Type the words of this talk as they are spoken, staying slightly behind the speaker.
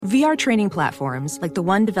VR training platforms, like the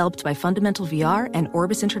one developed by Fundamental VR and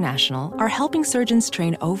Orbis International, are helping surgeons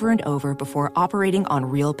train over and over before operating on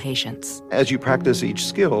real patients. As you practice each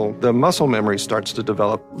skill, the muscle memory starts to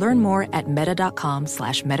develop. Learn more at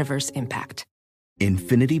meta.com/metaverseimpact.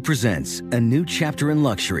 Infinity presents a new chapter in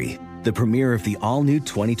luxury, the premiere of the all-new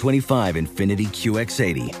 2025 Infinity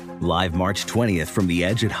QX80, live March 20th from the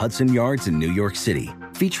Edge at Hudson Yards in New York City,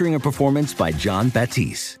 featuring a performance by John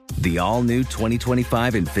Batiste. The all-new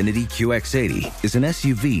 2025 Infinity QX80 is an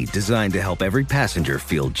SUV designed to help every passenger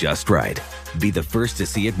feel just right. Be the first to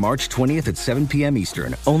see it March 20th at 7 p.m.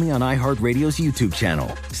 Eastern, only on iHeartRadio's YouTube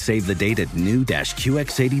channel. Save the date at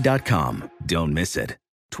new-QX80.com. Don't miss it.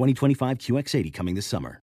 2025 QX80 coming this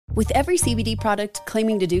summer. With every CBD product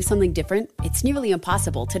claiming to do something different, it's nearly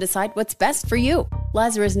impossible to decide what's best for you.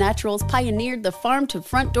 Lazarus Naturals pioneered the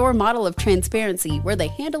farm-to-front-door model of transparency, where they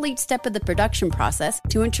handle each step of the production process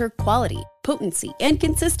to ensure quality, potency, and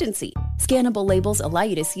consistency. Scannable labels allow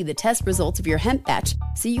you to see the test results of your hemp batch,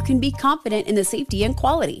 so you can be confident in the safety and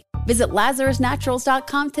quality. Visit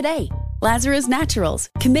LazarusNaturals.com today. Lazarus Naturals,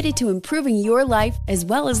 committed to improving your life as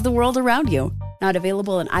well as the world around you. Not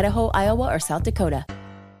available in Idaho, Iowa, or South Dakota.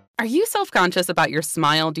 Are you self-conscious about your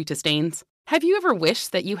smile due to stains? Have you ever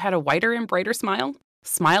wished that you had a whiter and brighter smile?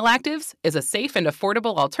 Smile Actives is a safe and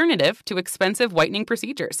affordable alternative to expensive whitening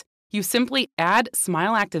procedures. You simply add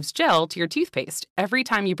Smile Actives gel to your toothpaste every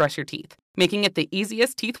time you brush your teeth, making it the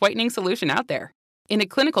easiest teeth whitening solution out there. In a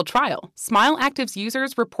clinical trial, Smile Actives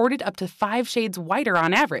users reported up to 5 shades whiter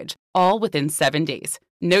on average, all within 7 days.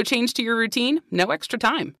 No change to your routine, no extra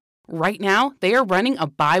time. Right now, they are running a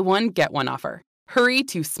buy one, get one offer. Hurry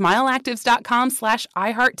to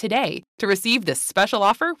smileactives.com/iHeart today to receive this special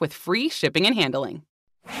offer with free shipping and handling.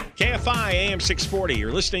 KFI AM 640.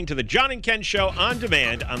 You're listening to the John and Ken Show on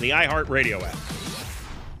demand on the iHeart Radio app.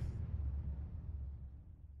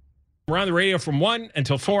 We're on the radio from 1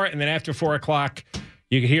 until 4, and then after 4 o'clock,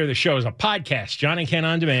 you can hear the show as a podcast. John and Ken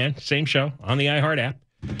on demand, same show on the iHeart app.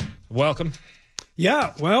 Welcome.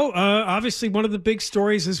 Yeah, well, obviously one of the big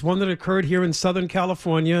stories is one that occurred here in Southern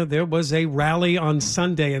California. There was a rally on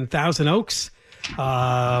Sunday in Thousand Oaks.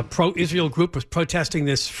 Pro-Israel group was protesting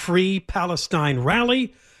this Free Palestine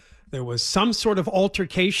rally. There was some sort of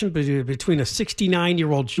altercation between a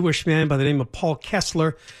 69-year-old Jewish man by the name of Paul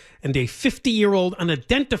Kessler and a 50-year-old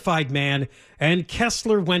unidentified man, and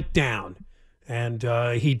Kessler went down. And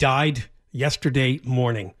he died yesterday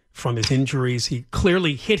morning from his injuries. He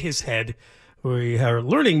clearly hit his head. We are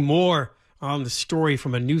learning more on the story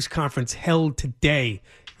from a news conference held today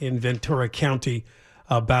in Ventura County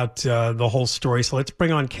about the whole story. So let's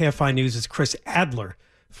bring on KFI News' Chris Adler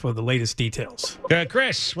for the latest details.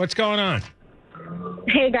 Chris, what's going on?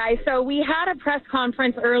 Hey, guys. So we had a press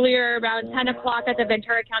conference earlier around 10 o'clock at the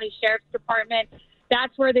Ventura County Sheriff's Department.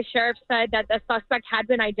 That's where the sheriff said that the suspect had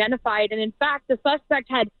been identified. And in fact, the suspect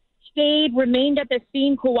had remained at the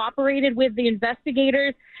scene, cooperated with the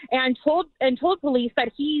investigators, and told police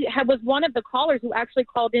that he was one of the callers who actually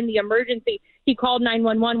called in the emergency. He called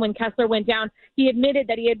 911 when Kessler went down. He admitted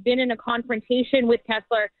that he had been in a confrontation with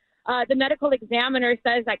Kessler. The medical examiner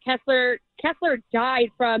says that Kessler died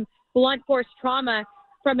from blunt force trauma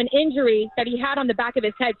from an injury that he had on the back of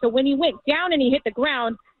his head. So when he went down and he hit the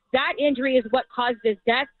ground, that injury is what caused his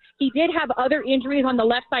death. He did have other injuries on the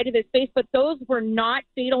left side of his face, but those were not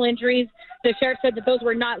fatal injuries. The sheriff said that those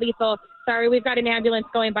were not lethal. Sorry, we've got an ambulance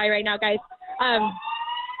going by right now, guys.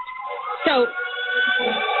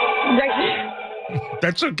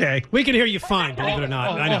 That's okay. We can hear you fine, believe it or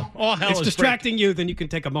not. I know. Hell it's distracting you, then you can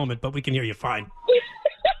take a moment, but we can hear you fine.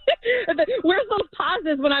 Where's those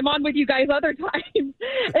pauses when I'm on with you guys other times?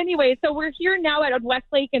 Anyway, so we're here now at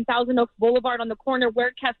Westlake and Thousand Oaks Boulevard on the corner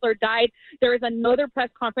where Kessler died. There is another press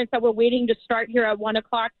conference that we're waiting to start here at 1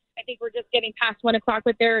 o'clock. I think we're just getting past 1 o'clock,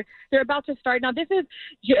 but they're about to start. Now, this is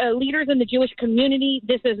leaders in the Jewish community.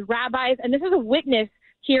 This is rabbis, and this is a witness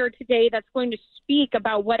here today that's going to speak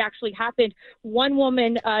about what actually happened. One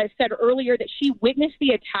woman said earlier that she witnessed the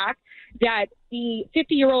attack, that the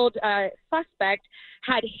 50-year-old suspect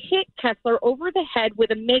had hit Kessler over the head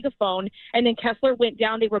with a megaphone, and then Kessler went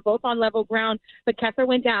down. They were both on level ground, but Kessler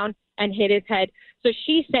went down and hit his head. So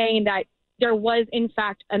she's saying that there was, in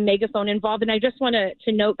fact, a megaphone involved. And I just want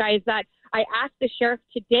to note, guys, that I asked the sheriff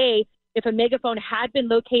today if a megaphone had been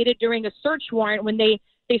located during a search warrant when they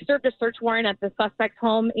served a search warrant at the suspect's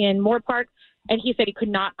home in Moore Park, and he said he could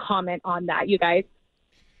not comment on that, you guys.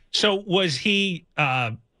 So was he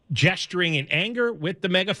gesturing in anger with the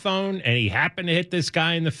megaphone, and he happened to hit this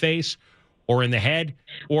guy in the face or in the head,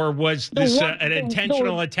 or was this an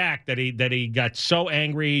intentional attack that he got so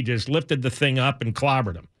angry he just lifted the thing up and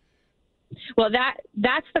clobbered him? Well,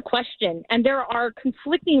 that's the question. And there are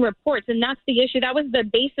conflicting reports, and that's the issue. That was the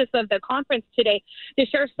basis of the conference today. The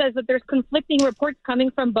sheriff says that there's conflicting reports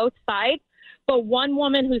coming from both sides. But one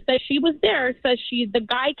woman who says she was there says the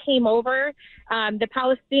guy came over. The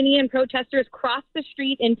Palestinian protesters crossed the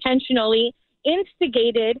street intentionally,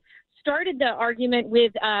 instigated, started the argument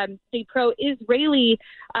with the pro-Israeli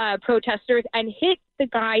protesters and hit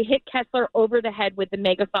Kessler over the head with the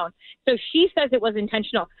megaphone. So she says it was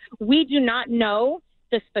intentional. We do not know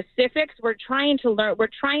the specifics. We're trying to learn. We're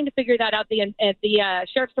trying to figure that out. The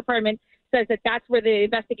sheriff's department says that that's where the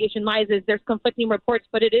investigation lies. Is there's conflicting reports,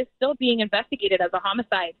 but it is still being investigated as a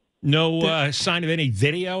homicide. No sign of any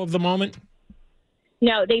video of the moment?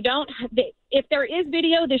 No, they don't. If there is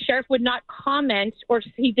video, the sheriff would not comment, or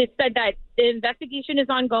he just said that the investigation is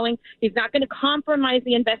ongoing. He's not going to compromise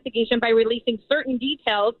the investigation by releasing certain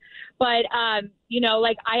details. But, I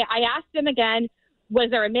asked him again, was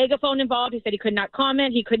there a megaphone involved? He said he could not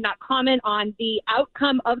comment. He could not comment on the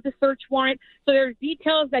outcome of the search warrant. So there are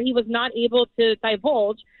details that he was not able to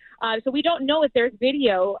divulge. So we don't know if there's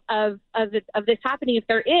video of this happening. If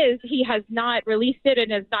there is, he has not released it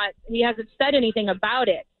and he hasn't said anything about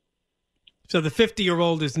it. So the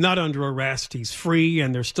 50-year-old is not under arrest. He's free,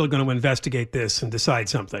 and they're still going to investigate this and decide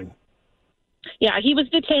something. Yeah, he was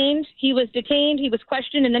detained. He was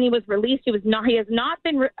questioned, and then he was released. He has not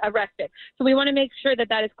been arrested. So we want to make sure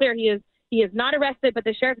that is clear. He is not arrested, but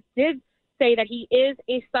the sheriff did say that he is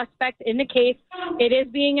a suspect in the case. It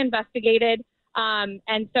is being investigated.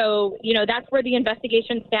 And so, that's where the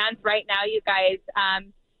investigation stands right now, you guys.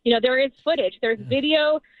 There is footage. There's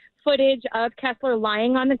video footage of Kessler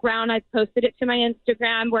lying on the ground. I posted it to my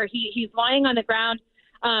Instagram where he's lying on the ground.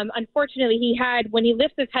 Unfortunately, when he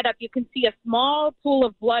lifts his head up, you can see a small pool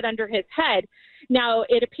of blood under his head. Now,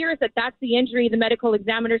 it appears that that's the injury the medical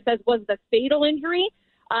examiner says was the fatal injury.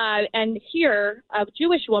 And here, a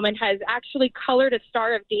Jewish woman has actually colored a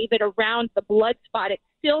Star of David around the blood spot. It's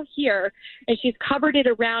still here, and she's covered it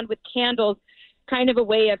around with candles, kind of a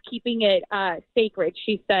way of keeping it sacred,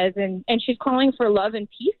 she says. And she's calling for love and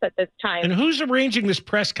peace at this time. And who's arranging this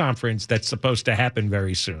press conference that's supposed to happen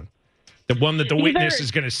very soon? The one that the witness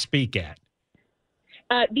is going to speak at?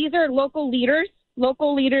 These are local leaders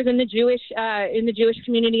in the Jewish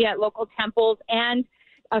community at local temples, and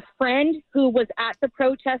a friend who was at the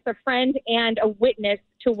protest, a friend and a witness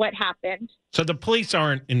to what happened. So the police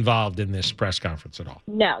aren't involved in this press conference at all?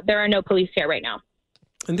 No, there are no police here right now.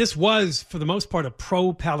 And this was, for the most part, a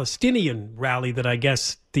pro-Palestinian rally that I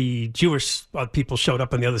guess the Jewish people showed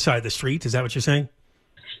up on the other side of the street. Is that what you're saying?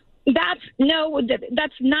 That's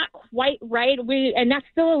not quite right. And that's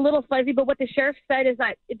still a little fuzzy. But what the sheriff said is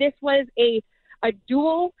that this was a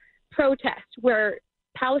dual protest where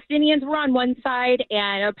Palestinians were on one side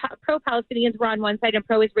and pro-Palestinians were on one side and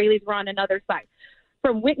pro-Israelis were on another side.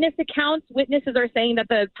 From witness accounts, witnesses are saying that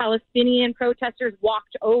the Palestinian protesters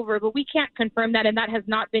walked over, but we can't confirm that, and that has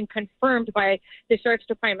not been confirmed by the sheriff's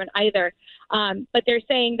department either. But they're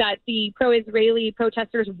saying that the pro-Israeli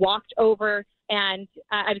protesters walked over and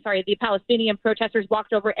the Palestinian protesters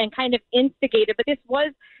walked over and kind of instigated. But this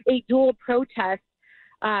was a dual protest,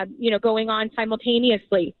 going on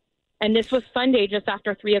simultaneously. And this was Sunday just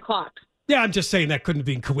after 3:00. Yeah, I'm just saying that couldn't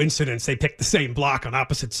be coincidence. They picked the same block on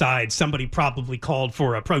opposite sides. Somebody probably called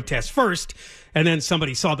for a protest first, and then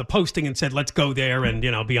somebody saw the posting and said, let's go there and,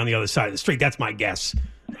 be on the other side of the street. That's my guess.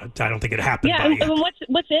 I don't think it happened. Yeah, and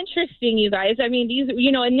what's interesting, you guys, I mean, these,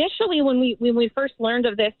 initially when we first learned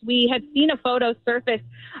of this, we had seen a photo surface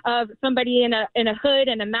of somebody in a hood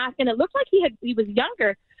and a mask, and it looked like he was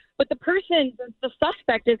younger. But the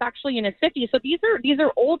suspect is actually in his 50s. So these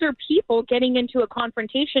are older people getting into a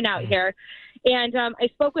confrontation out here. And I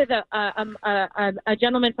spoke with a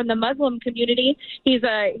gentleman from the Muslim community. He's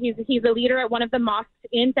a leader at one of the mosques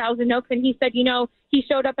in Thousand Oaks, and he said, he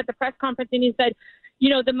showed up at the press conference and he said,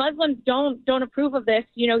 the Muslims don't approve of this.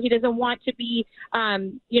 He doesn't want to be,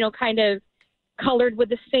 kind of colored with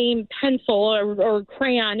the same pencil or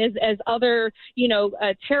crayon as other,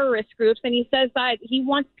 terrorist groups. And he says that he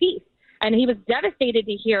wants peace. And he was devastated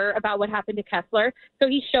to hear about what happened to Kessler. So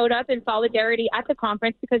he showed up in solidarity at the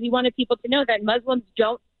conference because he wanted people to know that Muslims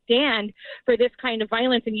don't stand for this kind of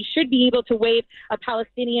violence. And you should be able to wave a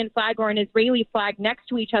Palestinian flag or an Israeli flag next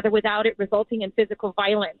to each other without it resulting in physical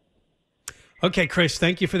violence. Okay, Chris,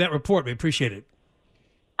 thank you for that report. We appreciate it.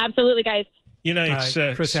 Absolutely, guys. It's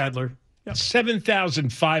Chris Adler. Yep.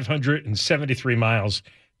 7,573 miles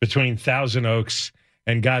between Thousand Oaks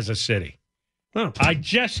and Gaza City. Oh. I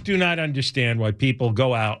just do not understand why people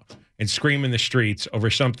go out and scream in the streets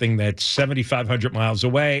over something that's 7,500 miles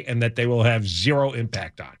away and that they will have zero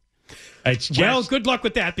impact on. It's just, well, good luck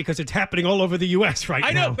with that because it's happening all over the U.S. right now.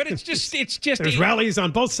 I know, but it's just there's rallies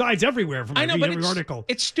on both sides everywhere. From every article.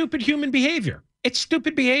 It's stupid human behavior. It's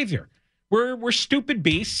stupid behavior. We're stupid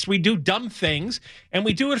beasts. We do dumb things, and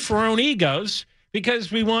we do it for our own egos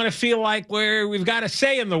because we want to feel like we've got a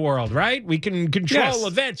say in the world, right? We can control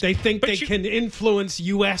events. They think they can influence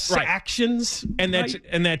U.S. actions, and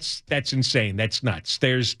that's insane. That's nuts.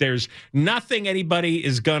 There's nothing anybody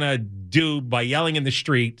is gonna do by yelling in the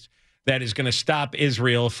street that is going to stop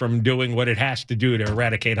Israel from doing what it has to do to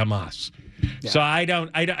eradicate Hamas. Yeah. So I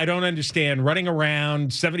don't understand running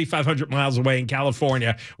around 7,500 miles away in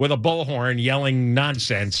California with a bullhorn yelling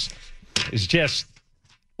nonsense. Is just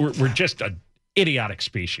we're just an idiotic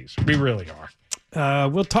species. We really are.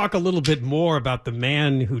 We'll talk a little bit more about the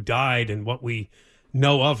man who died and what we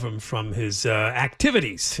know of him from his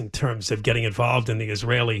activities in terms of getting involved in the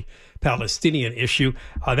Israeli-Palestinian issue.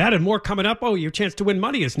 That and more coming up. Oh, your chance to win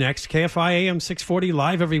money is next. KFI AM 640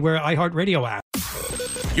 live everywhere. iHeartRadio app.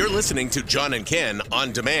 You're listening to John and Ken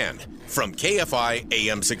on demand from KFI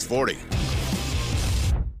AM 640.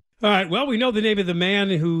 All right. Well, we know the name of the man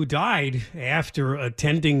who died after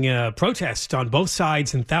attending protests on both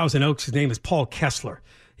sides in Thousand Oaks. His name is Paul Kessler.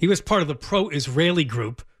 He was part of the pro-Israeli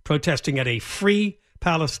group protesting at a Free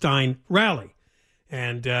Palestine rally.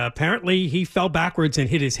 And apparently he fell backwards and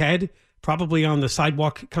hit his head, probably on the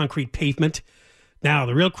sidewalk concrete pavement. Now,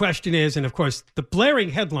 the real question is, and of course, the blaring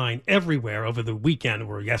headline everywhere over the weekend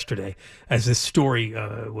or yesterday, as this story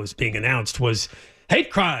was being announced, was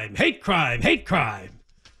hate crime, hate crime, hate crime.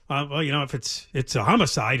 Well, you know, if it's a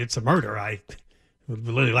homicide, it's a murder. I would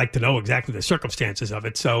really like to know exactly the circumstances of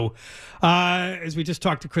it. So as we just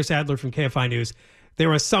talked to Chris Adler from KFI News,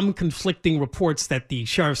 there are some conflicting reports that the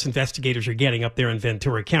sheriff's investigators are getting up there in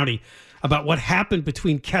Ventura County about what happened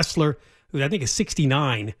between Kessler, who I think is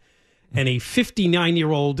 69, and a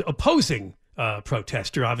 59-year-old opposing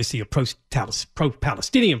protester, obviously a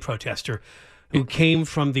pro-Palestinian protester, who came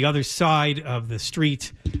from the other side of the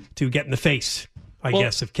street to get in the face, I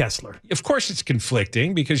guess, of Kessler. Of course it's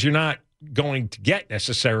conflicting because you're not going to get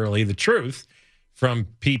necessarily the truth from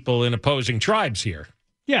people in opposing tribes here.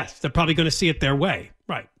 Yes, they're probably going to see it their way.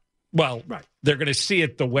 Right. Well, right. They're going to see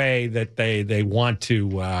it the way that they want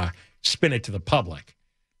to spin it to the public.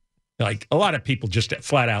 Like a lot of people just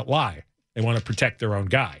flat out lie. They want to protect their own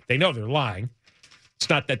guy. They know they're lying. It's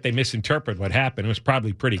not that they misinterpret what happened. It was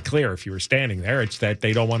probably pretty clear if you were standing there. It's that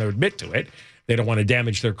they don't want to admit to it. They don't want to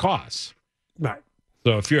damage their cause. Right.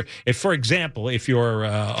 So if for example,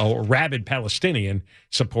 a rabid Palestinian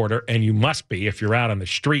supporter, and you must be if you're out on the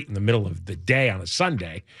street in the middle of the day on a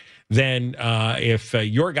Sunday, then if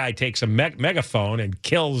your guy takes a megaphone and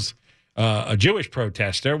kills a Jewish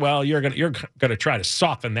protester, well, you're gonna try to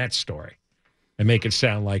soften that story and make it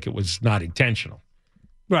sound like it was not intentional.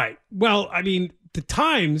 Right. Well, I mean, the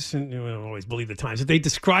Times, and I don't always believe the Times, they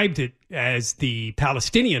described it as the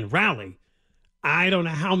Palestinian rally. I don't know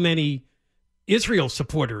how many Israel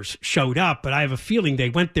supporters showed up, but I have a feeling they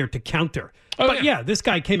went there to counter. But yeah, this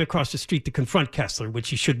guy came across the street to confront Kessler, which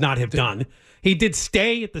he should not have done. He did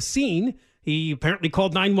stay at the scene. He apparently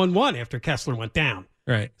called 911 after Kessler went down.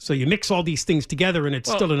 Right. So you mix all these things together, and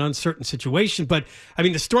it's still an uncertain situation. But, I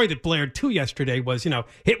mean, the story that blared, too, yesterday was,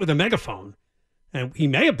 hit with a megaphone. And he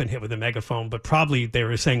may have been hit with a megaphone, but probably they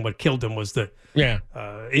were saying what killed him was the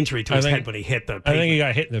injury to his head when he hit the pavement. I think he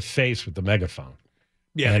got hit in the face with the megaphone.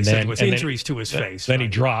 Yeah, and they said it was injuries to his face. Then he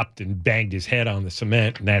dropped and banged his head on the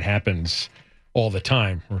cement, and that happens all the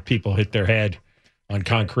time where people hit their head on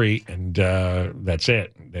concrete, and that's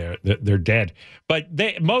it. They're dead. But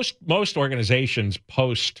most organizations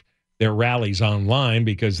post their rallies online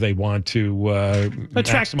because they want to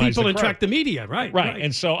attract people and attract the media, right?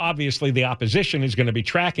 And so obviously the opposition is going to be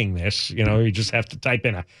tracking this. You just have to type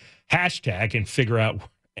in a hashtag and figure out,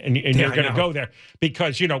 and you're going to go there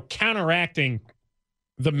because counteracting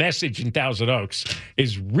the message in Thousand Oaks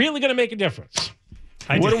is really going to make a difference.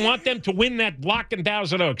 I wouldn't want them to win that block in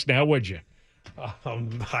Thousand Oaks now, would you?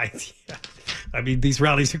 I mean, these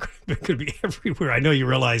rallies are going to be everywhere. I know you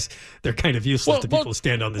realize they're kind of useless to people who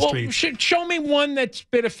stand on the street. Show me one that's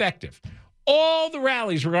been effective. All the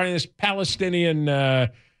rallies regarding this Palestinian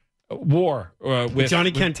war with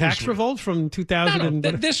Johnny Kent tax revolt from 2000.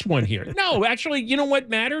 No, this one here. No, actually, you know what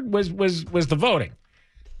mattered was the voting.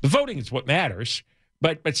 The voting is what matters.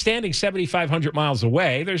 But standing 7,500 miles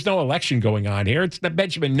away, there's no election going on here. It's not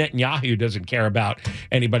Benjamin Netanyahu who doesn't care about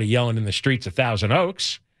anybody yelling in the streets of Thousand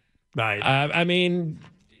Oaks. Right. I mean,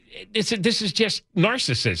 this is just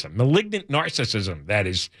narcissism, malignant narcissism that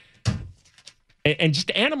is And just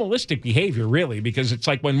animalistic behavior, really, because it's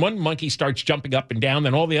like when one monkey starts jumping up and down,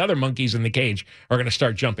 then all the other monkeys in the cage are going to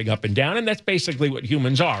start jumping up and down. And that's basically what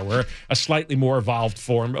humans are. We're a slightly more evolved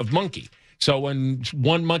form of monkey. So when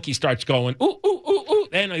one monkey starts going, ooh, ooh, ooh, ooh,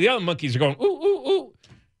 and the other monkeys are going, ooh, ooh, ooh,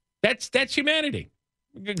 that's humanity.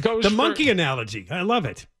 The monkey analogy. I love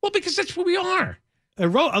it. Well, because that's who we are. A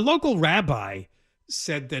local rabbi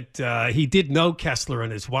said that he did know Kessler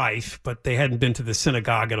and his wife, but they hadn't been to the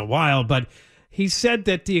synagogue in a while. But he said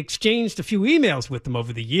that he exchanged a few emails with them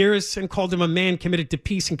over the years and called him a man committed to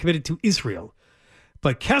peace and committed to Israel.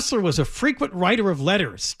 But Kessler was a frequent writer of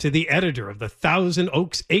letters to the editor of the Thousand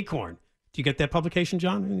Oaks Acorn. Do you get that publication,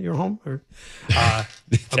 John, in your home? Or,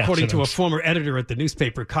 according to a former editor at the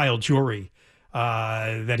newspaper, Kyle Jury,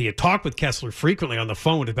 that he had talked with Kessler frequently on the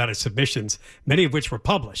phone about his submissions, many of which were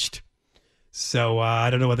published. So I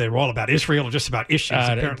don't know whether they were all about Israel or just about issues.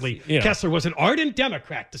 Apparently, Kessler was an ardent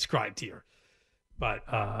Democrat described here. But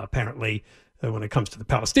apparently, when it comes to the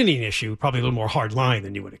Palestinian issue, probably a little more hard line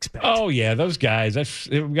than you would expect. Oh, yeah, those guys.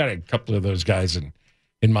 We've got a couple of those guys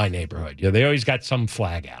in my neighborhood. Yeah, they always got some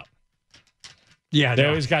flag out. Yeah, they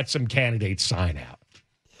always got some candidate sign out.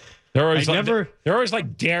 They're always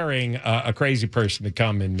like daring a crazy person to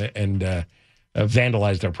come and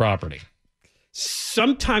vandalize their property.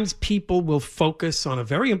 Sometimes people will focus on a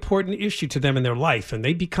very important issue to them in their life, and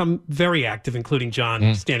they become very active, including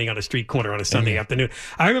John standing on a street corner on a Sunday afternoon.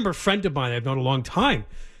 I remember a friend of mine I've known a long time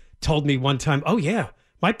told me one time, oh, yeah,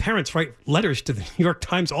 my parents write letters to the New York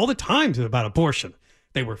Times all the time about abortion.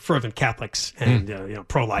 They were fervent Catholics and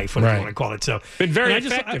pro-life, whatever you want to call it. So, been very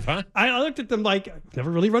effective, huh? I looked at them like, I've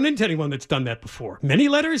never really run into anyone that's done that before. Many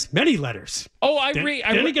letters. Oh, did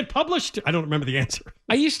they get published? I don't remember the answer.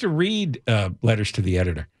 I used to read letters to the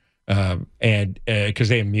editor, and because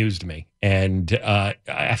they amused me. And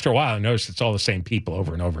after a while, I noticed it's all the same people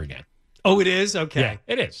over and over again. Oh, it is? Okay. Yeah,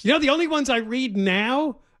 it is. You know, the only ones I read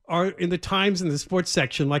now are in the Times in the sports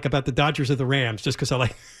section, like about the Dodgers or the Rams, just because I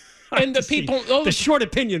like... And the people, the short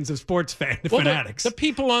opinions of sports fanatics. The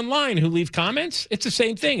people online who leave comments, it's the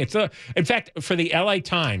same thing. In fact, for the LA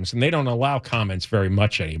Times, and they don't allow comments very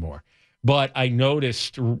much anymore. But I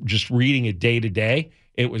noticed just reading it day to day,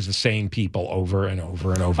 it was the same people over and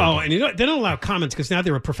over and over. Oh, again. And they don't allow comments because now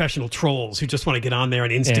there are professional trolls who just want to get on there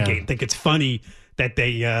and instigate and think it's funny that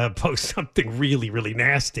they post something really, really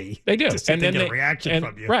nasty. They do. And then they get a reaction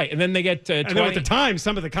from you. Right. And then they get and then at the time,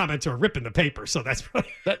 some of the comments are ripping the paper. So that's really...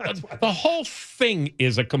 the whole thing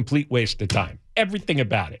is a complete waste of time. Everything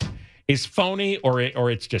about it is phony or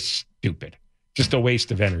it's just stupid. Just a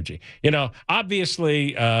waste of energy. You know,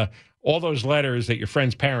 obviously, all those letters that your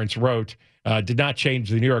friend's parents wrote did not change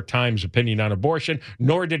the New York Times opinion on abortion,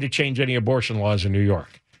 nor did it change any abortion laws in New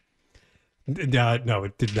York. No,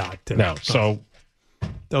 it did not. No, so...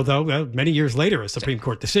 Although many years later, a Supreme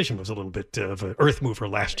Court decision was a little bit of an earth mover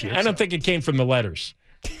last year. I don't think it came from the letters.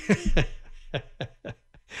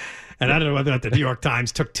 And I don't know whether or not the New York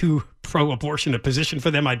Times took too pro-abortion a position for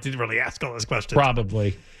them. I didn't really ask all those questions.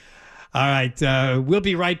 Probably. All right. We'll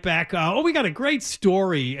be right back. We got a great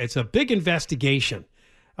story. It's a big investigation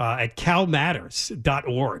at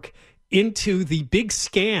calmatters.org into the big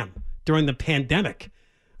scam during the pandemic.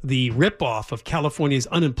 The ripoff of California's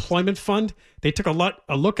unemployment fund. They took a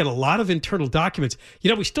look at a lot of internal documents. You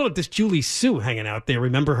know, we still have this Julie Su hanging out there.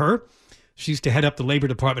 Remember her? She used to head up the Labor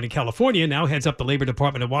Department in California, now heads up the Labor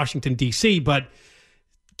Department in Washington, D.C., but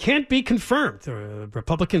can't be confirmed. The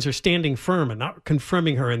Republicans are standing firm and not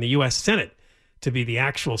confirming her in the U.S. Senate to be the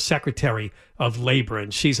actual Secretary of Labor.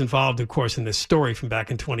 And she's involved, of course, in this story from back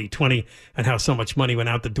in 2020 and how so much money went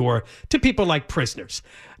out the door to people like prisoners.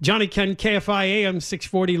 Johnny Ken, KFI AM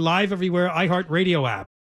 640, live everywhere, iHeartRadio app.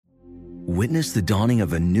 Witness the dawning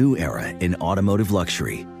of a new era in automotive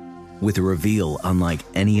luxury with a reveal unlike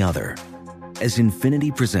any other as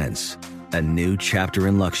Infiniti presents a new chapter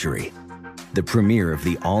in luxury, the premiere of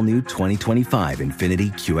the all-new 2025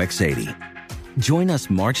 Infiniti QX80. Join us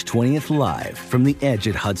March 20th live from the Edge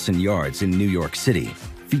at Hudson Yards in New York City,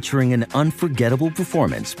 featuring an unforgettable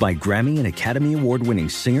performance by Grammy and Academy Award-winning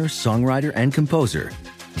singer, songwriter, and composer,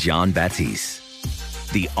 Jon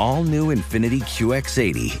Batiste. The all-new Infiniti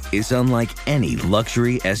QX80 is unlike any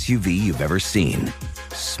luxury SUV you've ever seen.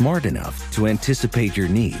 Smart enough to anticipate your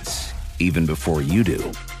needs, even before you do.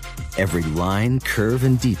 Every line, curve,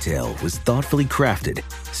 and detail was thoughtfully crafted,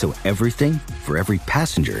 so everything for every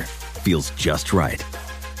passenger feels just right.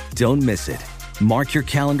 Don't miss it. Mark your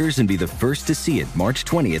calendars and be the first to see it March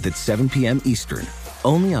 20th at 7 p.m. Eastern,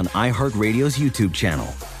 only on iHeartRadio's YouTube channel.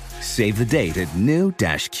 Save the date at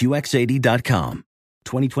new-QX80.com.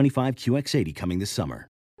 2025 QX80 coming this summer.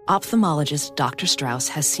 Ophthalmologist Dr. Strauss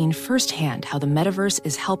has seen firsthand how the metaverse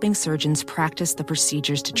is helping surgeons practice the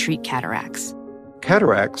procedures to treat cataracts.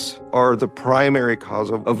 Cataracts are the primary cause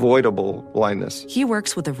of avoidable blindness. He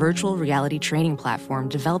works with a virtual reality training platform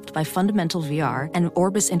developed by Fundamental VR and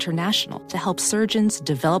Orbis International to help surgeons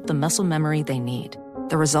develop the muscle memory they need.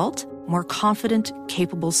 The result? More confident,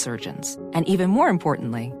 capable surgeons. And even more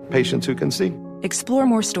importantly, Patients who can see. explore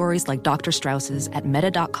more stories like Dr. Strauss's at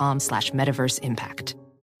meta.com/metaverse impact.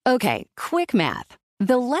 Okay, quick math.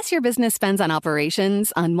 The less your business spends on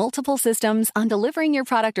operations, on multiple systems, on delivering your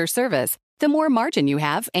product or service, the more margin you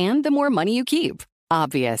have and the more money you keep.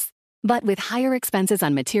 Obvious. But with higher expenses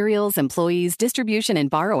on materials, employees, distribution, and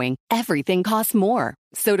borrowing, everything costs more.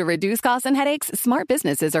 So to reduce costs and headaches, smart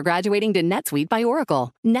businesses are graduating to NetSuite by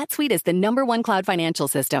Oracle. NetSuite is the #1 cloud financial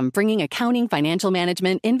system, bringing accounting, financial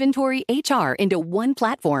management, inventory, HR into one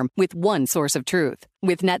platform with one source of truth.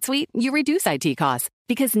 With NetSuite, you reduce IT costs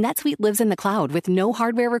because NetSuite lives in the cloud with no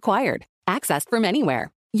hardware required, accessed from anywhere.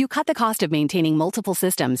 You cut the cost of maintaining multiple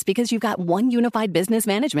systems because you've got one unified business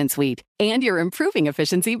management suite. And you're improving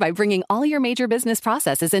efficiency by bringing all your major business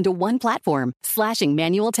processes into one platform, slashing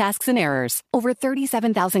manual tasks and errors. Over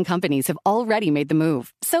 37,000 companies have already made the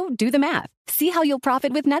move. So do the math. See how you'll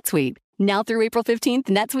profit with NetSuite. Now through April 15th,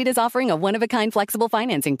 NetSuite is offering a one-of-a-kind flexible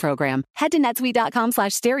financing program. Head to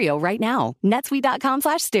netsuite.com/stereo right now.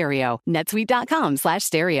 netsuite.com/stereo.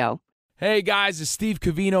 netsuite.com/stereo. Hey guys, it's Steve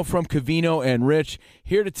Covino from Covino and Rich,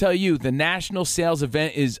 here to tell you the national sales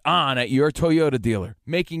event is on at your Toyota dealer,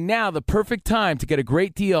 making now the perfect time to get a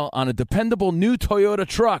great deal on a dependable new Toyota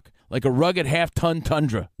truck, like a rugged half-ton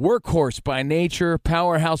Tundra. Workhorse by nature,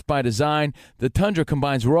 powerhouse by design, the Tundra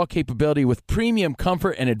combines raw capability with premium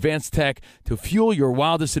comfort and advanced tech to fuel your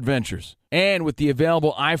wildest adventures. And with the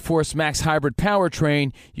available iForce Max hybrid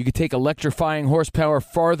powertrain, you can take electrifying horsepower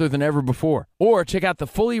farther than ever before. Or check out the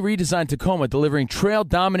fully redesigned Tacoma, delivering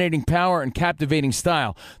trail-dominating power and captivating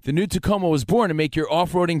style. The new Tacoma was born to make your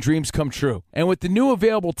off-roading dreams come true. And with the new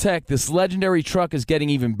available tech, this legendary truck is getting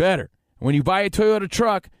even better. When you buy a Toyota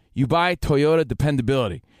truck, you buy Toyota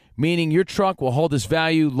dependability, meaning your truck will hold its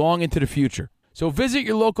value long into the future. So visit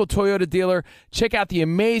your local Toyota dealer. Check out the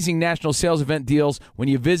amazing national sales event deals when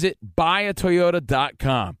you visit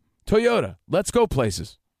buyatoyota.com. Toyota, let's go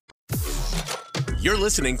places. You're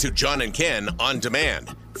listening to John and Ken on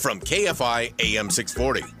demand from KFI AM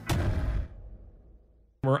 640.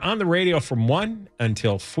 We're on the radio from 1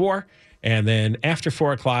 until 4, and then after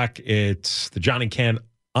 4 o'clock, it's the John and Ken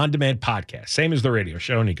on demand podcast, same as the radio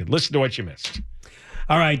show, and you can listen to what you missed.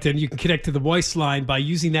 All right, then you can connect to the voice line by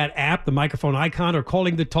using that app, the microphone icon, or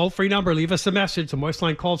calling the toll-free number. Leave us a message. The voice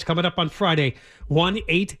line call's coming up on Friday,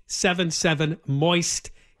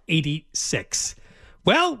 1-877-MOIST-86.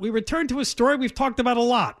 Well, we return to a story we've talked about a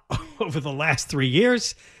lot over the last 3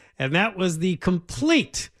 years, and that was the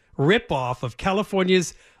complete ripoff of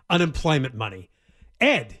California's unemployment money.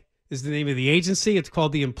 ED is the name of the agency. It's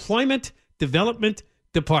called the Employment Development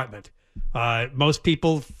Department. Most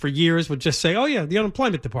people for years would just say, oh, yeah, the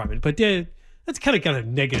unemployment department. But that's kind of got a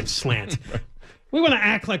negative slant. We want to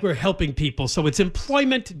act like we're helping people. So it's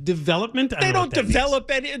employment development. They don't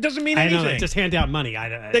develop it. It doesn't mean anything. I know, they just hand out money.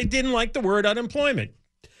 They didn't like the word unemployment.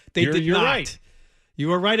 You're not. Right. You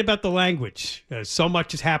were right about the language. So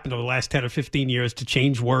much has happened over the last 10 or 15 years to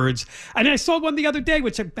change words. And I saw one the other day,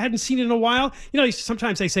 which I hadn't seen in a while. You know,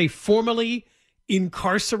 sometimes they say formerly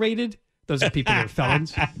incarcerated. Those are people that are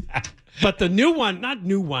felons. But the new one, not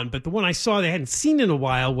new one, but the one I saw they hadn't seen in a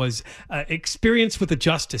while was experience with the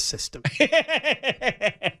justice system.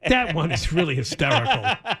 That one is really hysterical.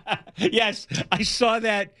 Yes, I saw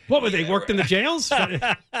that. What were they, worked in the jails?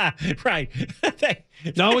 Right.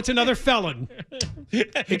 No, it's another felon.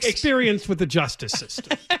 Experience with the justice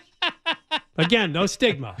system. Again, no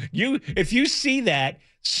stigma. If you see that,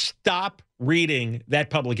 stop reading that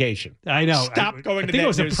publication. I know. Stop going to that. I think it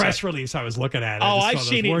was a press release I was looking at. I've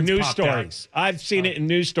seen it in news stories. I've seen it in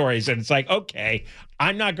news stories, and it's like, okay,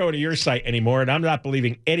 I'm not going to your site anymore, and I'm not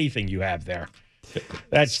believing anything you have there.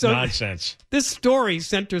 That's nonsense. This story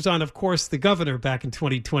centers on, of course, the governor back in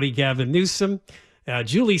 2020, Gavin Newsom,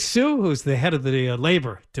 Julie Su, who's the head of the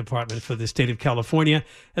Labor Department for the state of California,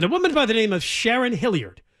 and a woman by the name of Sharon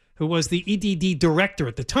Hilliard, who was the EDD director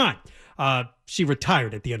at the time. She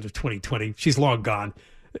retired at the end of 2020. She's long gone.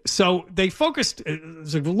 So they focused,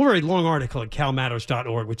 there's a very long article at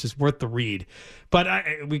calmatters.org, which is worth the read. But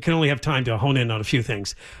we can only have time to hone in on a few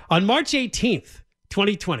things. On March 18th,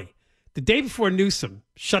 2020, the day before Newsom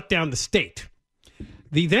shut down the state,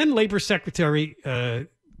 the then Labor Secretary,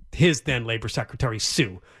 his then Labor Secretary,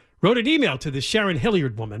 Sue, wrote an email to the Sharon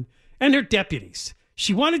Hilliard woman and her deputies.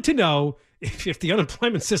 She wanted to know if the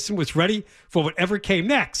unemployment system was ready for whatever came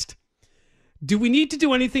next. Do we need to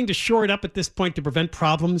do anything to shore it up at this point to prevent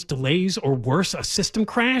problems, delays, or worse, a system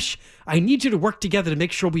crash? I need you to work together to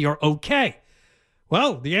make sure we are okay.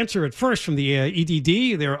 Well, the answer at first from the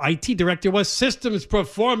EDD, their IT director, was systems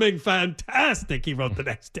performing fantastic, he wrote the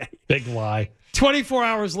next day. Big lie. 24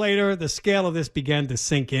 hours later, the scale of this began to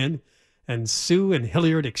sink in, and Sue and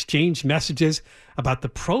Hilliard exchanged messages about the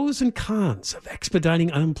pros and cons of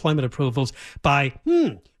expediting unemployment approvals by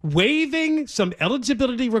waiving some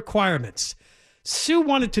eligibility requirements. Sue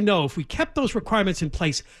wanted to know if we kept those requirements in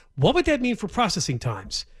place, what would that mean for processing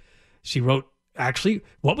times? She wrote, actually,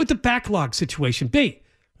 what would the backlog situation be?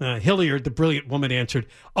 Hilliard, the brilliant woman, answered,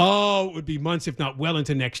 oh, it would be months, if not well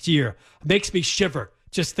into next year. It makes me shiver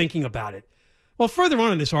just thinking about it. Well, further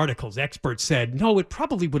on in this article, experts said, no, it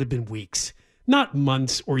probably would have been weeks, not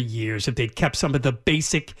months or years, if they'd kept some of the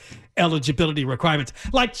basic eligibility requirements,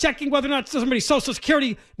 like checking whether or not somebody's Social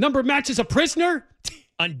Security number matches a prisoner.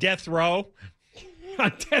 On death row.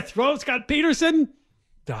 On death row, Scott Peterson?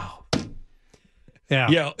 Oh. Yeah.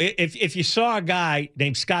 You know, if you saw a guy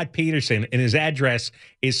named Scott Peterson and his address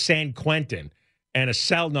is San Quentin and a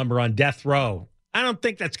cell number on death row, I don't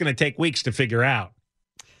think that's going to take weeks to figure out.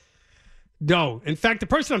 No. In fact, the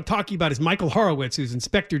person I'm talking about is Michael Horowitz, who's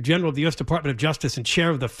Inspector General of the U.S. Department of Justice and chair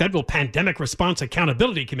of the Federal Pandemic Response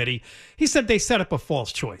Accountability Committee. He said they set up a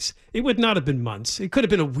false choice. It would not have been months. It could have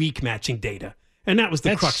been a week matching data. And that was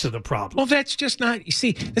the crux of the problem. Well, that's just not, you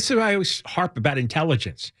see, this is why I always harp about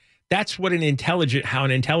intelligence. That's what how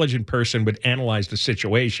an intelligent person would analyze the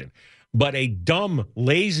situation. But a dumb,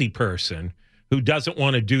 lazy person who doesn't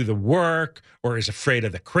want to do the work or is afraid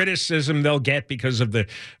of the criticism they'll get because of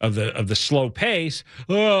the slow pace.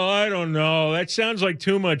 Oh, I don't know. That sounds like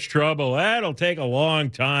too much trouble. That'll take a long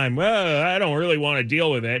time. Well, I don't really want to deal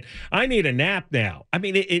with it. I need a nap now. I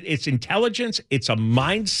mean, it's intelligence. It's a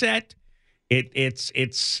mindset. It's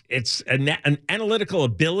an analytical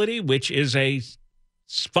ability, which is a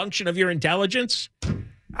function of your intelligence.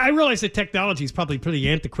 I realize that technology is probably pretty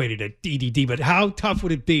antiquated at EDD, but how tough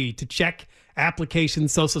would it be to check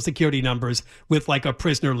applications, Social Security numbers with like a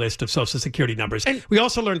prisoner list of Social Security numbers? And we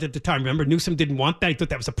also learned at the time, remember, Newsom didn't want that. He thought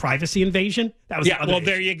that was a privacy invasion. That was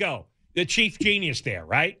there you go. The chief genius there,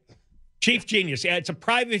 right? Chief genius. Yeah, it's a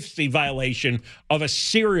privacy violation of a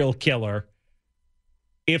serial killer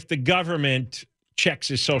if the government checks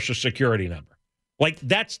his Social Security number. Like,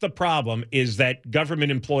 that's the problem, is that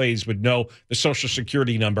government employees would know the Social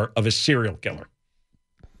Security number of a serial killer.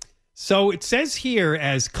 So it says here,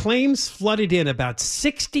 as claims flooded in, about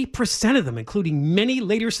 60% of them, including many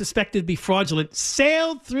later suspected to be fraudulent,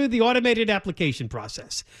 sailed through the automated application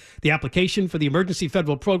process. The application for the Emergency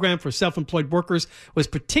Federal Program for Self-Employed Workers was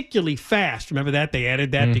particularly fast. Remember that? They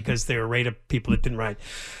added that because they were afraid of people that didn't write.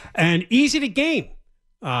 And easy to gain.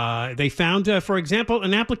 They found, for example,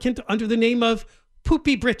 an applicant under the name of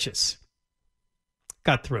Poopy Britches.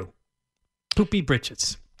 Got through. Poopy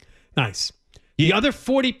Britches. Nice. The other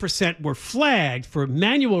 40% were flagged for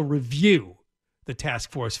manual review, the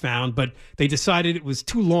task force found, but they decided it was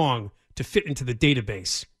too long to fit into the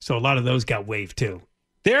database. So a lot of those got waived too.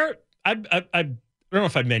 I don't know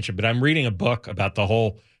if I mentioned, but I'm reading a book about the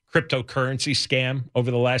whole cryptocurrency scam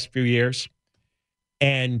over the last few years.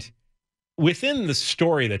 And within the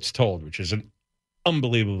story that's told, which is an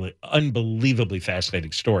unbelievably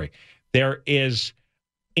fascinating story, there is,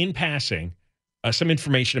 in passing, some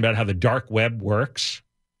information about how the dark web works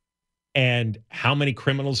and how many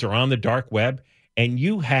criminals are on the dark web. And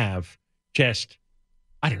you have just,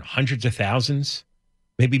 I don't know, hundreds of thousands,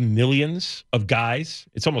 maybe millions of guys.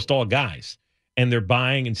 It's almost all guys. And they're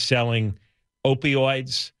buying and selling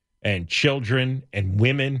opioids and children and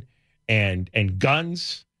women and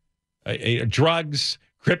guns, drugs,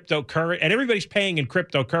 cryptocurrency, and everybody's paying in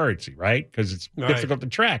cryptocurrency, right? Because it's difficult to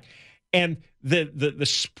track. And the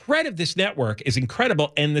spread of this network is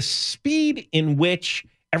incredible, and the speed in which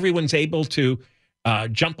everyone's able to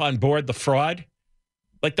jump on board the fraud.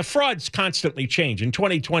 Like, the frauds constantly change. In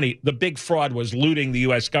 2020, the big fraud was looting the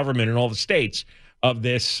U.S. government and all the states of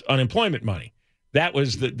this unemployment money. That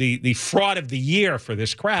was the fraud of the year for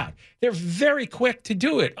this crowd. They're very quick to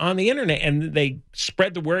do it on the internet, and they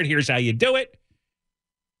spread the word. Here's how you do it.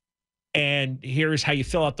 And here's how you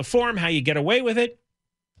fill out the form, how you get away with it.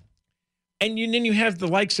 And then you have the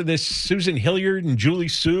likes of this Susan Hilliard and Julie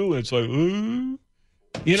Sue. It's like, you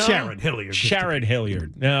know, Sharon Hilliard. Sharon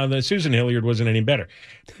Hilliard. No, the Susan Hilliard wasn't any better.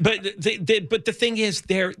 But the thing is,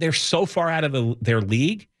 they're so far out of their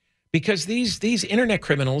league because these internet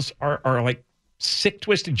criminals are like sick,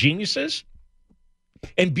 twisted geniuses,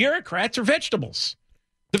 and bureaucrats are vegetables.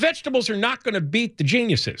 The vegetables are not going to beat the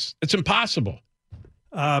geniuses. It's impossible.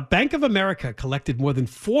 Bank of America collected more than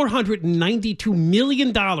 $492 million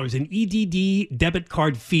in EDD debit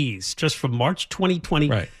card fees just from March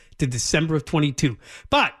 2020 to December of 22.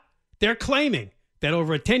 But they're claiming that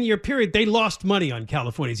over a 10-year period, they lost money on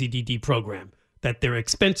California's EDD program, that their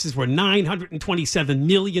expenses were $927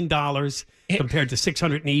 million compared to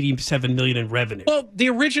 $687 million in revenue. Well, the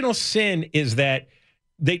original sin is that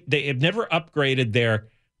they have never upgraded their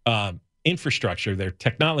infrastructure, their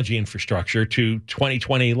technology infrastructure to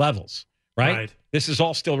 2020 levels, right? This is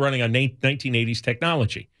all still running on 1980s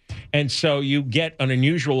technology. And so you get an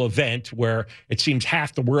unusual event where it seems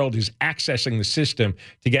half the world is accessing the system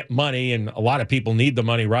to get money, and a lot of people need the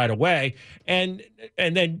money right away. And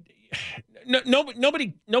then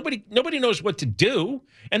nobody knows what to do,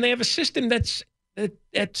 and they have a system that's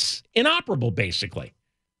inoperable, basically.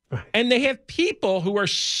 Right. And they have people who are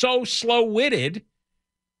so slow-witted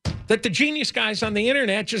that the genius guys on the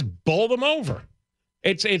internet just bowl them over.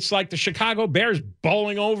 It's like the Chicago Bears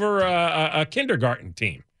bowling over a kindergarten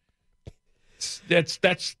team. That's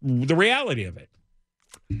the reality of it.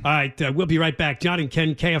 All right, we'll be right back. John and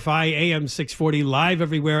Ken, KFI AM 640, live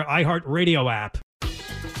everywhere, iHeartRadio app.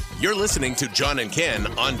 You're listening to John and Ken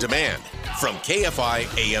on demand from KFI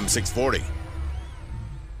AM 640.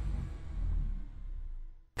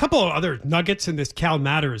 Couple of other nuggets in this Cal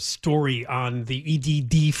Matters story on the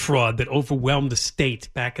EDD fraud that overwhelmed the state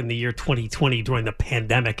back in the year 2020 during the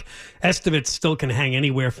pandemic. Estimates still can hang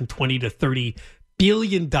anywhere from $20 to $30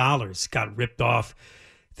 billion got ripped off.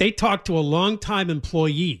 They talked to a longtime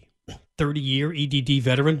employee, 30-year EDD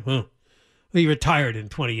veteran. He retired in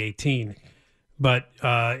 2018. But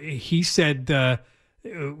he said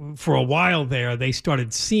for a while there, they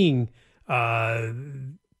started seeing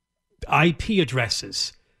IP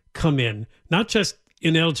addresses come in, not just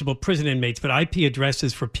ineligible prison inmates, but IP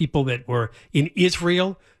addresses for people that were in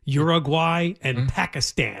Israel, Uruguay, and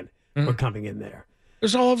Pakistan were coming in there. It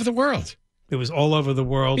was all over the world. It was all over the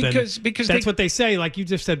world. Because that's what they say, like you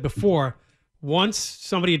just said before. Once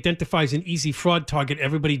somebody identifies an easy fraud target,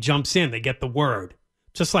 everybody jumps in. They get the word.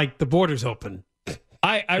 Just like the border's open.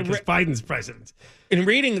 I read Biden's president. In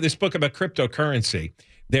reading this book about cryptocurrency,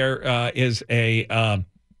 there is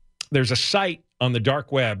there's a site on the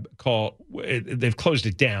dark web called, they've closed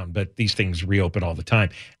it down, but these things reopen all the time,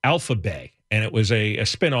 AlphaBay. And it was a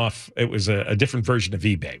spinoff. It was a different version of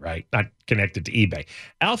eBay, right? Not connected to eBay.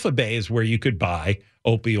 AlphaBay is where you could buy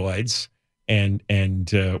opioids and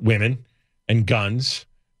women and guns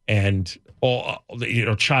and all,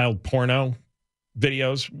 child porno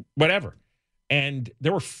videos, whatever. And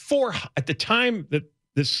there were at the time that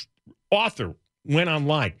this author went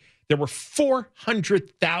online, there were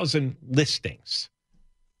 400,000 listings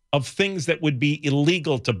of things that would be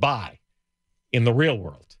illegal to buy in the real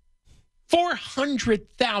world.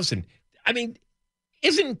 400,000. I mean,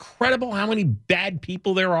 isn't it incredible how many bad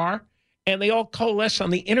people there are? And they all coalesce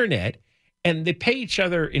on the internet, and they pay each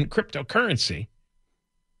other in cryptocurrency.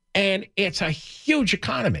 And it's a huge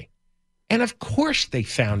economy. And of course they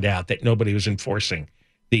found out that nobody was enforcing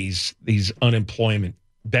these unemployment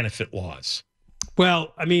benefit laws.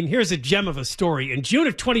 Well, I mean, here's a gem of a story. In June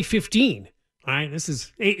of 2015, all right, this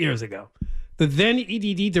is 8 years ago, the then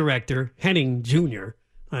EDD director, Henning Jr.,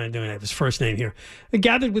 I don't have his first name here,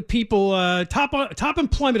 gathered with people, top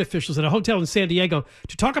employment officials at a hotel in San Diego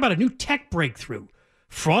to talk about a new tech breakthrough,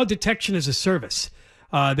 fraud detection as a service.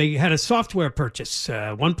 They had a software purchase,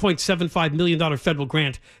 $1.75 million federal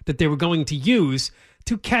grant that they were going to use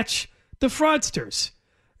to catch the fraudsters.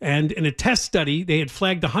 And in a test study, they had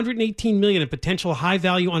flagged $118 million in potential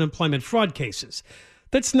high-value unemployment fraud cases.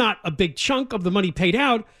 That's not a big chunk of the money paid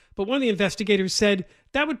out, but one of the investigators said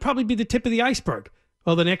that would probably be the tip of the iceberg.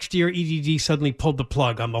 Well, the next year, EDD suddenly pulled the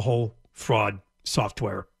plug on the whole fraud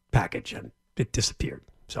software package, and it disappeared.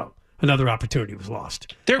 So another opportunity was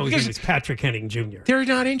lost. His name is Patrick Henning Jr. They're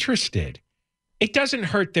not interested. It doesn't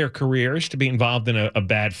hurt their careers to be involved in a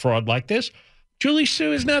bad fraud like this. Julie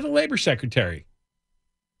Su is now the labor secretary.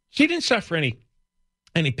 She didn't suffer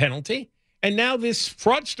any penalty. And now this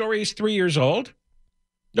fraud story is 3 years old.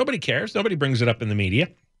 Nobody cares. Nobody brings it up in the media.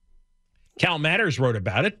 Cal Matters wrote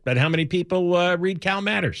about it, but how many people read Cal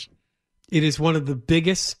Matters? It is one of the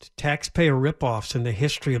biggest taxpayer ripoffs in the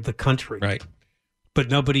history of the country. Right. But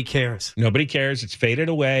nobody cares. Nobody cares. It's faded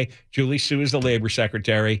away. Julie Su is the labor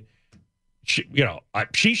secretary.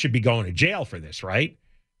 She should be going to jail for this, right?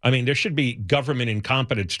 I mean, there should be government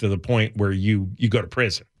incompetence to the point where you go to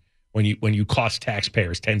prison when you cost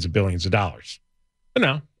taxpayers tens of billions of dollars. But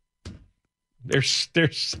no, there's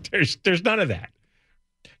none of that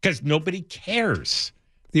because nobody cares.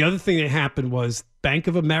 The other thing that happened was Bank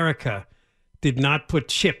of America did not put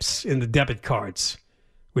chips in the debit cards,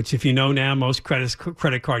 which, if you know now, most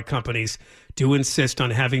credit card companies do insist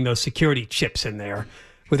on having those security chips in there.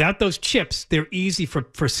 Without those chips, they're easy for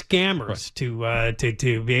scammers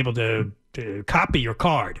to be able to copy your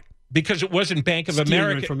card. Because it wasn't Bank of Steal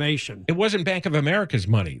America your information. It wasn't Bank of America's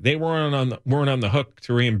money. They weren't on the hook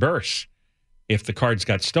to reimburse if the cards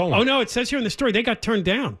got stolen. Oh no, it says here in the story they got turned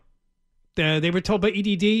down. They were told by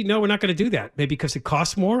EDD, no, we're not going to do that. Maybe because it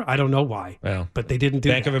costs more. I don't know why. Well, but they didn't do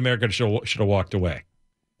Bank that. of America should have walked away.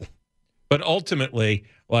 But ultimately,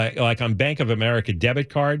 like on Bank of America debit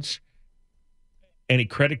cards, any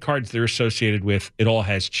credit cards they're associated with, it all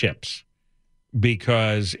has chips.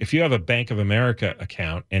 Because if you have a Bank of America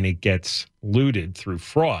account and it gets looted through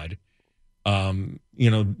fraud,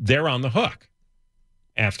 they're on the hook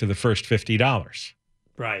after the first $50.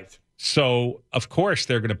 Right. So, of course,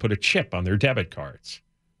 they're going to put a chip on their debit cards.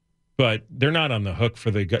 But they're not on the hook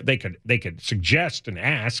for they could suggest and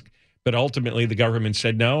ask, but ultimately the government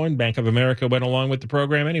said no, and Bank of America went along with the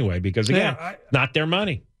program anyway because, again, not their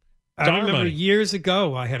money. I remember years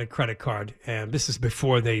ago I had a credit card, and this is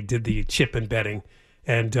before they did the chip embedding.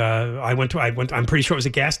 And I'm pretty sure it was a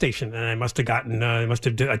gas station, and I must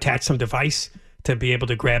have attached some device to be able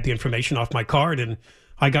to grab the information off my card, and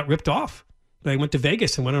I got ripped off. I went to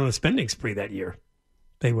Vegas and went on a spending spree that year.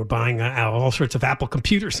 They were buying all sorts of Apple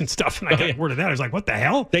computers and stuff, and I got word of that. I was like, what the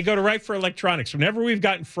hell? They go to right for electronics. Whenever we've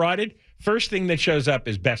gotten frauded, first thing that shows up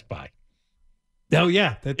is Best Buy. Oh,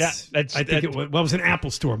 yeah. It was an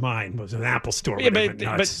Apple store. Mine was an Apple store. Yeah,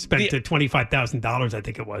 but spent $25,000, I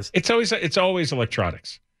think it was. It's always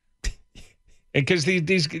electronics. Because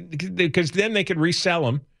because then they could resell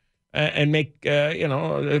them and make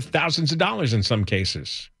thousands of dollars in some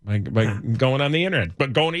cases by going on the internet,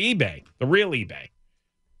 but going to eBay, the real eBay.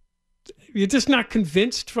 You're just not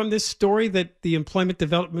convinced from this story that the Employment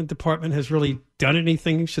Development Department has really done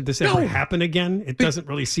anything should this ever happen again? It doesn't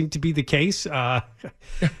really seem to be the case.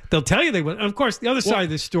 They'll tell you they will. And of course, the other side of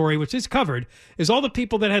this story, which is covered, is all the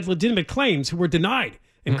people that had legitimate claims who were denied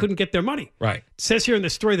and couldn't get their money. Right. It says here in the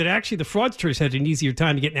story that actually the fraudsters had an easier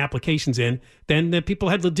time getting applications in than the people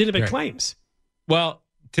had legitimate claims. Well,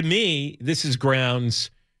 to me, this is grounds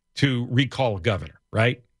to recall a governor,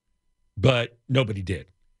 right? But nobody did.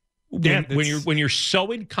 When you're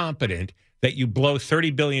so incompetent that you blow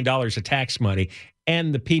 $30 billion of tax money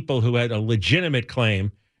and the people who had a legitimate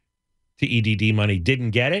claim to EDD money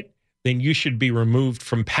didn't get it, then you should be removed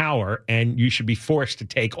from power and you should be forced to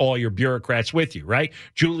take all your bureaucrats with you, right?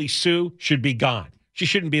 Julie Su should be gone. She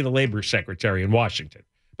shouldn't be the labor secretary in Washington.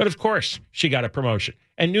 But of course, she got a promotion.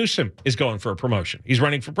 And Newsom is going for a promotion. He's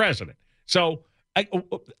running for president. So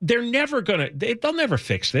they'll never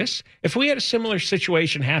fix this. If we had a similar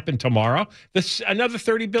situation happen tomorrow, another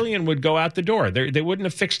 $30 billion would go out the door. They wouldn't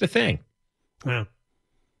have fixed a thing. Wow.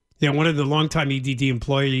 Yeah, one of the longtime EDD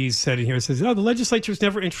employees said in here, says, the legislature was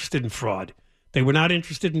never interested in fraud. They were not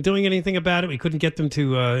interested in doing anything about it. We couldn't get them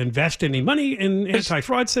to invest any money in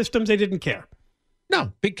anti-fraud systems. They didn't care.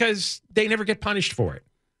 No, because they never get punished for it.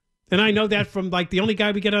 And I know that from, the only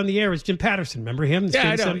guy we get on the air is Jim Patterson. Remember him, the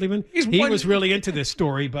state assemblyman? He was really into this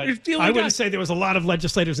story, but I wouldn't say there was a lot of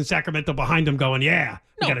legislators in Sacramento behind him going, we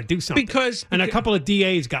got to do something. And a couple of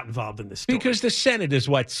DAs got involved in this story. Because the Senate is,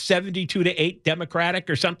 72-8 Democratic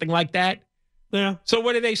or something like that? Yeah. So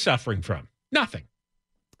what are they suffering from? Nothing.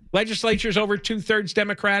 Legislature's over 2/3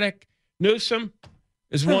 Democratic. Newsom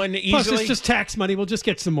is one easily. Plus, it's just tax money. We'll just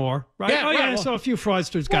get some more, right? Yeah, so a few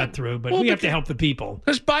fraudsters got through, but we have to help the people.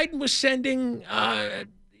 Because Biden was sending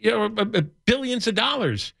billions of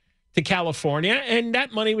dollars to California, and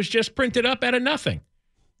that money was just printed up out of nothing.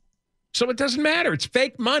 So it doesn't matter. It's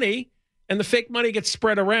fake money, and the fake money gets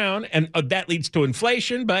spread around, and that leads to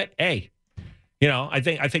inflation. But hey, I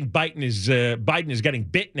think Biden is getting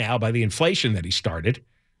bit now by the inflation that he started.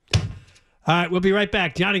 All right, we'll be right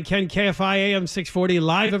back. John and Ken, KFI AM 640,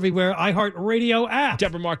 live everywhere, iHeartRadio app.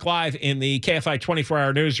 Deborah Mark live in the KFI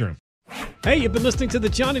 24-hour newsroom. Hey, you've been listening to the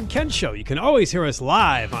John and Ken Show. You can always hear us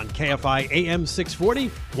live on KFI AM 640,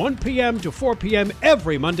 1 p.m. to 4 p.m.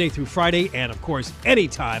 every Monday through Friday, and, of course,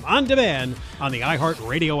 anytime on demand on the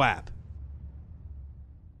iHeartRadio app.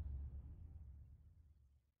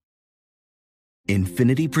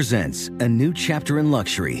 Infiniti presents a new chapter in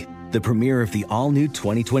luxury, the premiere of the all-new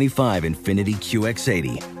 2025 Infiniti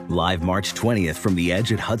QX80. live March 20th from the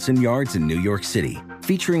Edge at Hudson Yards in New York City,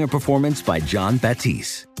 featuring a performance by John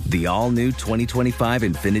Batiste. The all-new 2025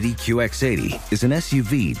 Infiniti QX80 is an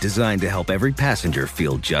SUV designed to help every passenger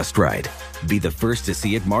feel just right. Be the first to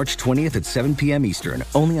see it March 20th at 7 p.m. Eastern,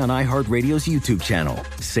 only on iHeartRadio's YouTube channel.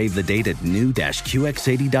 Save the date at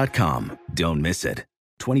new-QX80.com. Don't miss it.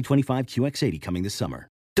 2025 QX80 coming this summer.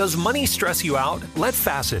 Does money stress you out? Let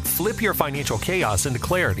Facet flip your financial chaos into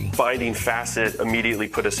clarity. Finding Facet immediately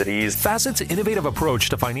put us at ease. Facet's innovative approach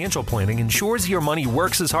to financial planning ensures your money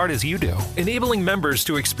works as hard as you do, enabling members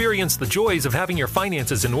to experience the joys of having your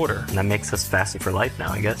finances in order. And that makes us Facet for life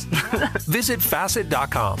now, I guess. Visit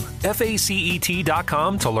Facet.com,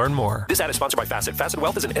 FACET.com to learn more. This ad is sponsored by Facet. Facet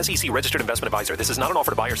Wealth is an SEC registered investment advisor. This is not an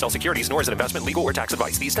offer to buy or sell securities, nor is it investment, legal, or tax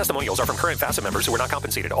advice. These testimonials are from current Facet members who are not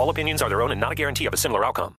compensated. All opinions are their own and not a guarantee of a similar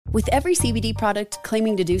outcome. With every CBD product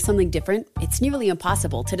claiming to do something different, it's nearly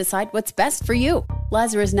impossible to decide what's best for you.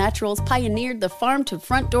 Lazarus Naturals pioneered the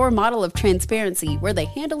farm-to-front-door model of transparency, where they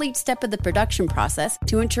handle each step of the production process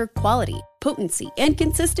to ensure quality, potency, and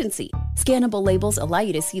consistency. Scannable labels allow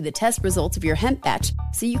you to see the test results of your hemp batch,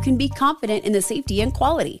 so you can be confident in the safety and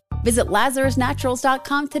quality. Visit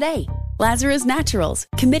LazarusNaturals.com today. Lazarus Naturals,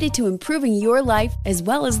 committed to improving your life as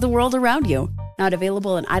well as the world around you. Not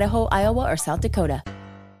available in Idaho, Iowa, or South Dakota.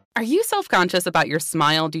 Are you self-conscious about your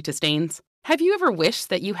smile due to stains? Have you ever wished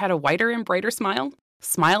that you had a whiter and brighter smile?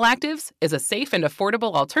 Smile Actives is a safe and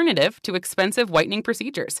affordable alternative to expensive whitening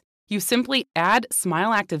procedures. You simply add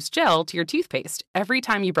Smile Actives gel to your toothpaste every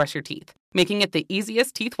time you brush your teeth, making it the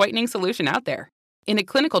easiest teeth whitening solution out there. In a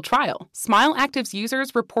clinical trial, Smile Actives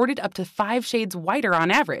users reported up to 5 shades whiter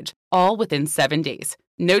on average, all within 7 days.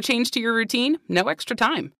 No change to your routine, no extra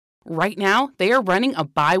time. Right now, they are running a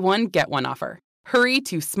buy one, get one offer. Hurry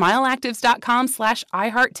to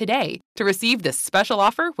smileactives.com/iHeart today to receive this special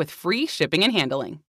offer with free shipping and handling.